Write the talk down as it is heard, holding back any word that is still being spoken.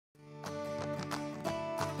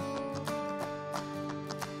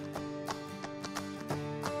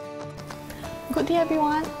Good day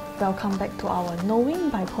everyone! Welcome back to our Knowing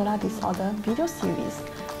Bipolar Disorder video series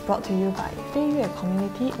brought to you by Fei Yue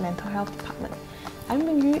Community Mental Health Department. I'm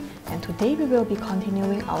Wen Yu, and today we will be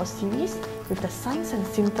continuing our series with the signs and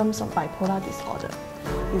symptoms of bipolar disorder.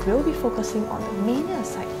 We will be focusing on the mania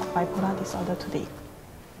side of bipolar disorder today.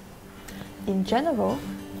 In general,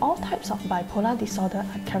 all types of bipolar disorder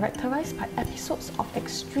are characterized by episodes of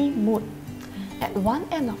extreme mood. At one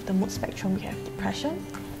end of the mood spectrum we have depression,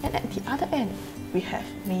 and at the other end, we have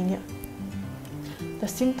mania. The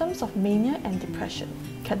symptoms of mania and depression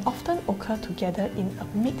can often occur together in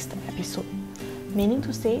a mixed episode, meaning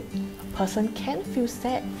to say, a person can feel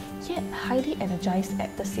sad yet highly energized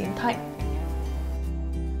at the same time.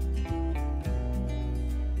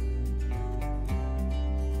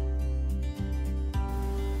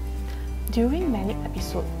 During manic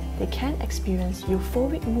episode, they can experience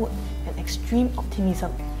euphoric mood and extreme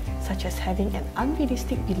optimism, such as having an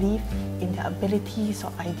unrealistic belief in their abilities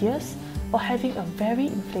or ideas, or having a very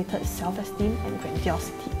inflated self-esteem and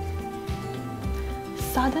grandiosity.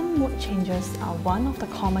 Sudden mood changes are one of the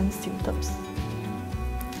common symptoms.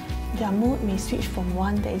 Their mood may switch from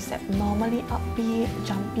one that is abnormally upbeat,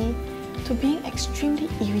 jumpy, to being extremely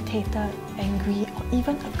irritated, angry, or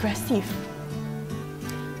even aggressive.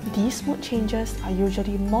 These mood changes are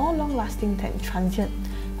usually more long-lasting than transient,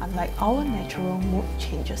 unlike our natural mood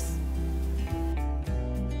changes.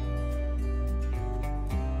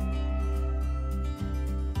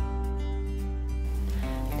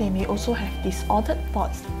 They may also have disordered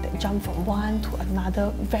thoughts that jump from one to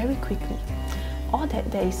another very quickly, or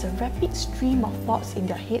that there is a rapid stream of thoughts in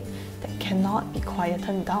their head that cannot be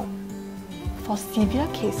quietened down. For severe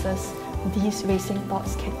cases, these racing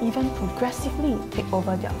thoughts can even progressively take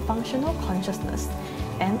over their functional consciousness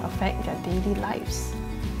and affect their daily lives.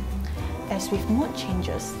 As with mood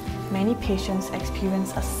changes, many patients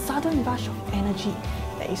experience a sudden rush of energy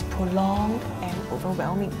that is prolonged and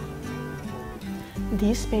overwhelming.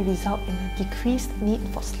 This may result in a decreased need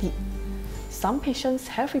for sleep. Some patients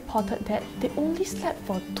have reported that they only slept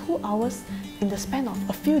for 2 hours in the span of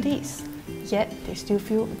a few days, yet they still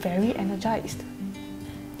feel very energized.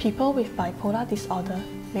 People with bipolar disorder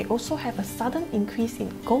may also have a sudden increase in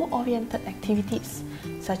goal-oriented activities,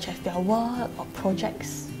 such as their work or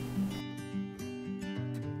projects.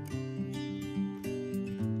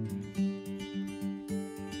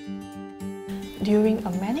 During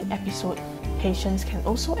a manic episode, patients can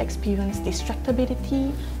also experience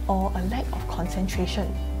distractibility or a lack of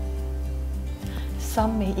concentration.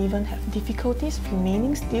 Some may even have difficulties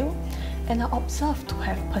remaining still and are observed to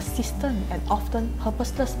have persistent and often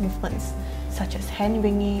purposeless movements, such as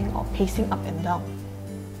hand-wringing or pacing up and down.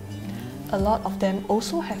 A lot of them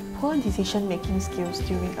also have poor decision-making skills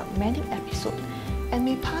during a manic episode and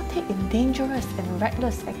may partake in dangerous and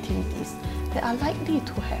reckless activities that are likely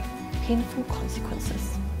to have painful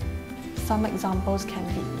consequences. Some examples can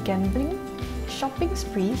be gambling, shopping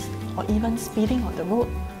sprees, or even speeding on the road.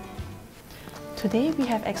 Today we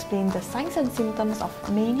have explained the signs and symptoms of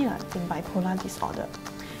mania in bipolar disorder.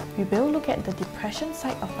 We will look at the depression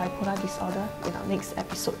side of bipolar disorder in our next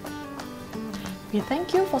episode. We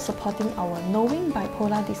thank you for supporting our Knowing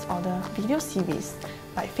Bipolar Disorder video series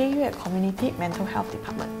by Fei Yue Community Mental Health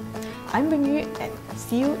Department. I'm Wen Yu, and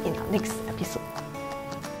see you in our next episode.